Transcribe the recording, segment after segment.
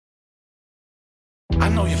I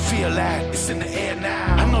know you feel that, it's in the air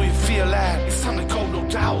now. I know you feel that, it's time to go, no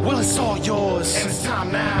doubt. Well, it's all yours, and it's time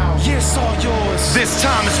now. Yeah, it's all yours. This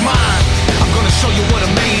time is mine. I'm gonna show you what I'm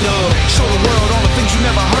made of. Show the world all the things you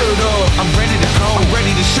never heard of. I'm ready to go, I'm ready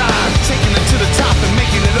to shine. Taking it to the top and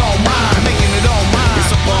making it all mine. Making it all mine. It's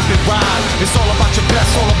a bump and ride. It's all about your best,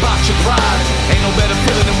 all about your pride. Ain't no better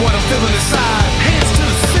feeling than what I'm feeling inside. Hands to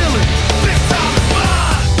the ceiling. This time is mine.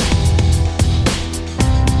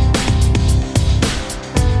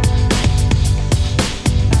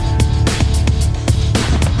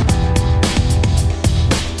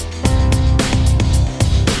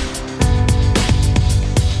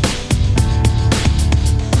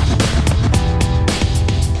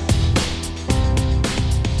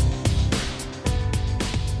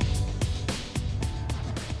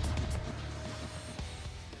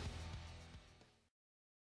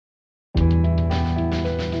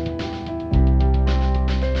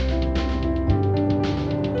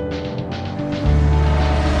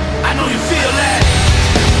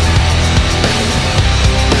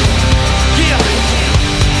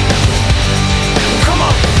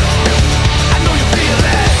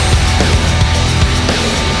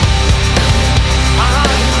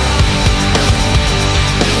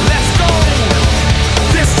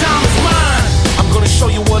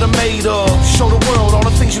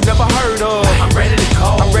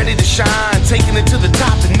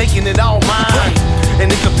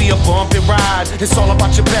 It's all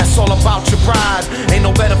about your best, all about your pride. Ain't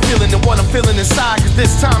no better feeling than what I'm feeling inside. Cause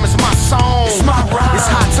this time it's my song, it's my ride. It's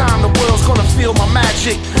high time, the world's gonna feel my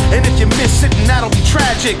magic. And if you miss it, then that'll be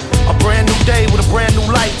tragic. A brand new day with a brand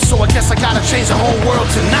new light. So I guess I gotta change the whole world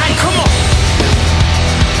tonight. Come on.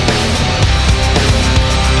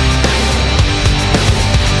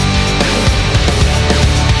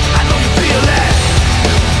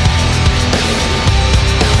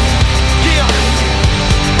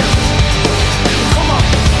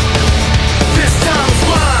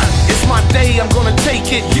 I'm gonna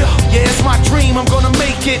take it, yeah, it's my dream, I'm gonna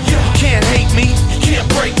make it. You can't hate me, you can't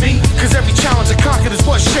break me. Cause every challenge I conquered is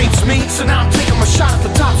what shapes me. So now I'm taking my shot at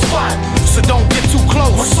the top spot. So don't get too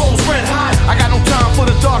close, my soul's red hot. I got no time for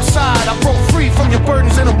the dark side. I broke free from your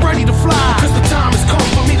burdens and I'm ready to fly. Cause the time has come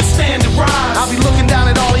for me to stand and rise. I'll be looking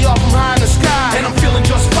down at all of y'all from high in the sky. And I'm feeling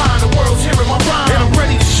just fine, the world's hearing my rhyme. And I'm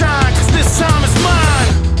ready to shine, cause this time is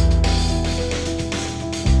mine.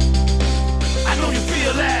 I know you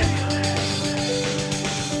feel that.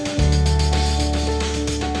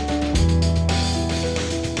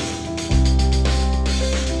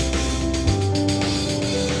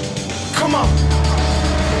 Come on.